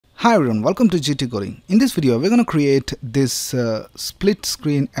Hi everyone, welcome to GT Coding. In this video, we're going to create this split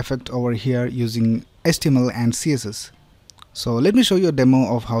screen effect over here using HTML and CSS. So let me show you a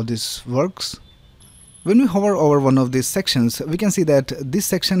demo of how this works. When we hover over one of these sections, we can see that this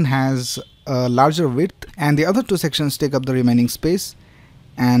section has a larger width and the other two sections take up the remaining space.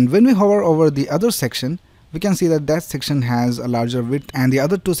 And when we hover over the other section, we can see that that section has a larger width and the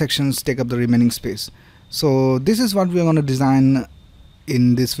other two sections take up the remaining space. So this is what we're going to design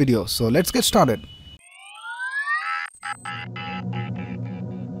in this video. So let's get started.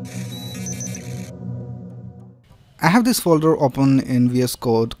 I have this folder open in VS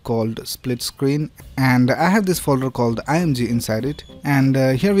Code called split screen, and I have this folder called img inside it, and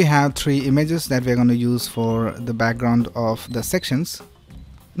here we have three images that we're going to use for the background of the sections.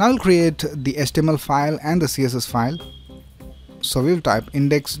 Now we'll create the HTML file and the CSS file. So we'll type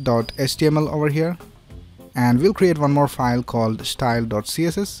index.html over here, and we'll create one more file called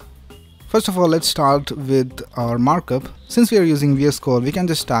style.css. First of all, let's start with our markup. Since we are using VS Code, we can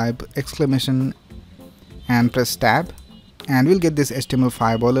just type exclamation and press tab, and we'll get this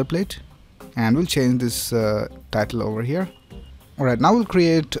HTML5 boilerplate, and we'll change this title over here. Alright, now we'll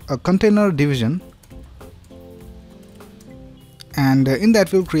create a container division, and in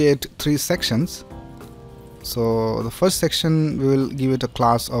that we'll create three sections. So the first section, we will give it a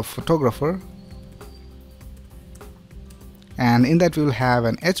class of photographer, and in that we will have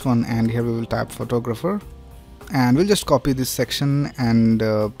an h1, and here we will type photographer, and we'll just copy this section and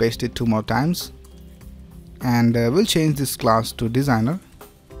paste it two more times, and we'll change this class to designer,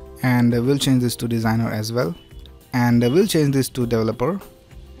 and we'll change this to designer as well, and we'll change this to developer,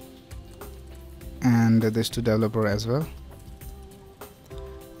 and this to developer as well.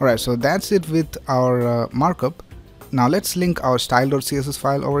 Alright, so that's it with our markup. Now let's link our style.css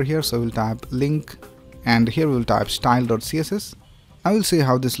file over here. So we'll type link, and here we'll type style.css. I will see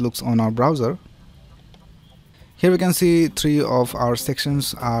how this looks on our browser. Here we can see three of our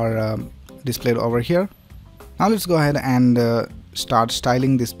sections are displayed over here. Now let's go ahead and start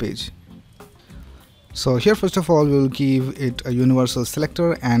styling this page. So here first of all we'll give it a universal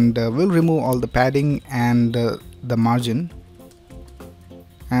selector, and we'll remove all the padding and the margin.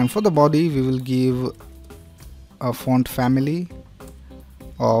 And for the body we will give a font family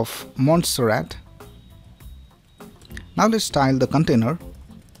of Montserrat. Now let's style the container,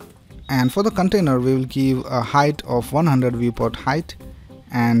 and for the container we will give a height of 100 viewport height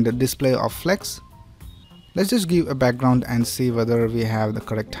and a display of flex. Let's just give a background and see whether we have the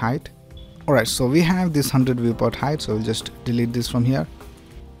correct height. Alright, so we have this 100 viewport height, so we'll just delete this from here.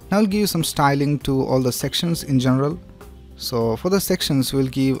 Now I'll give some styling to all the sections in general. So for the sections we'll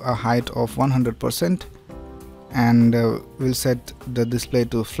give a height of 100%, and we'll set the display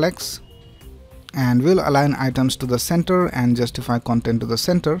to flex, and we'll align items to the center and justify content to the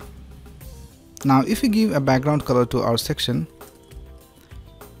center. Now if we give a background color to our section,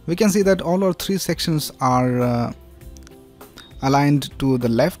 we can see that all our three sections are aligned to the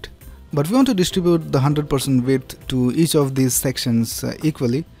left, but we want to distribute the 100% width to each of these sections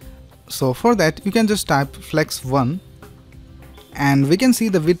equally. So for that you can just type flex 1, and we can see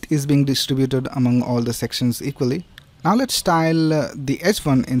the width is being distributed among all the sections equally. Now let's style the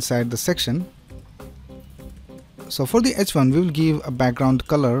h1 inside the section. So for the h1 we will give a background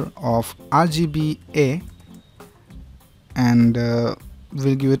color of RGBA, and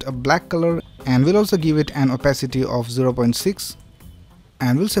we'll give it a black color, and we'll also give it an opacity of 0.6,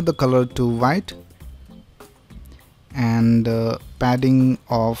 and we'll set the color to white, and padding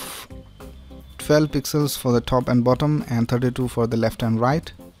of 12 pixels for the top and bottom and 32 for the left and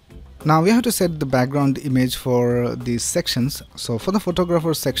right. Now we have to set the background image for these sections. So for the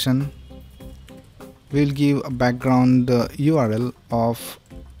photographer section we'll give a background URL of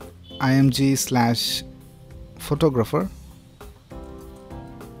img/photographer,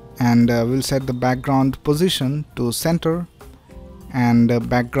 and we'll set the background position to center and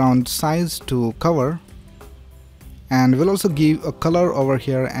background size to cover, and we'll also give a color over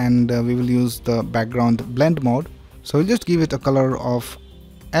here, and we will use the background blend mode. So we'll just give it a color of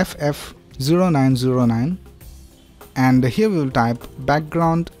FF0909, and here we will type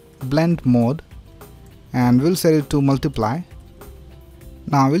background blend mode, and we'll set it to multiply.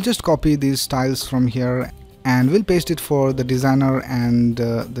 Now we'll just copy these styles from here, and we'll paste it for the designer and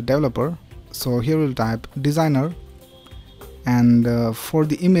the developer. So here we'll type designer, and for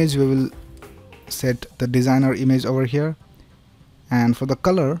the image we will set the designer image over here, and for the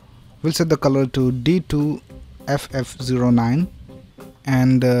color we'll set the color to D2FF09,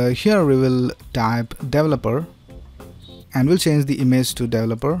 and here we will type developer, and we'll change the image to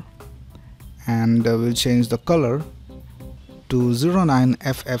developer, and we'll change the color to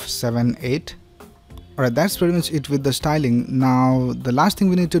 09FF78. Alright, that's pretty much it with the styling. Now the last thing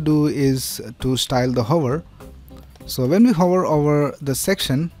we need to do is to style the hover. So when we hover over the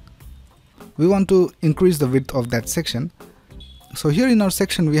section, we want to increase the width of that section. So here in our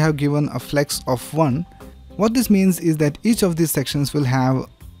section we have given a flex of 1. What this means is that each of these sections will have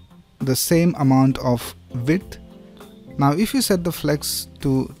the same amount of width. Now if you set the flex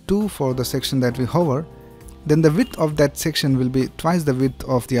to 2 for the section that we hover, then the width of that section will be twice the width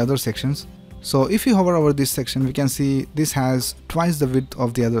of the other sections. So if you hover over this section, we can see this has twice the width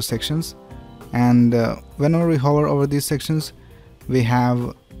of the other sections, and whenever we hover over these sections we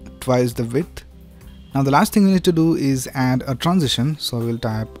have twice the width. Now the last thing we need to do is add a transition, so we'll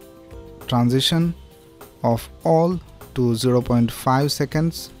type transition of all to 0.5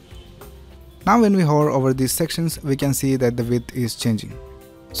 seconds. Now when we hover over these sections, we can see that the width is changing.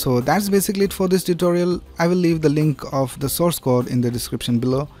 So that's basically it for this tutorial. I will leave the link of the source code in the description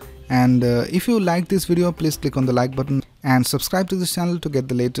below. And if you like this video, please click on the like button and subscribe to this channel to get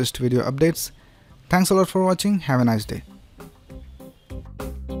the latest video updates. Thanks a lot for watching. Have a nice day.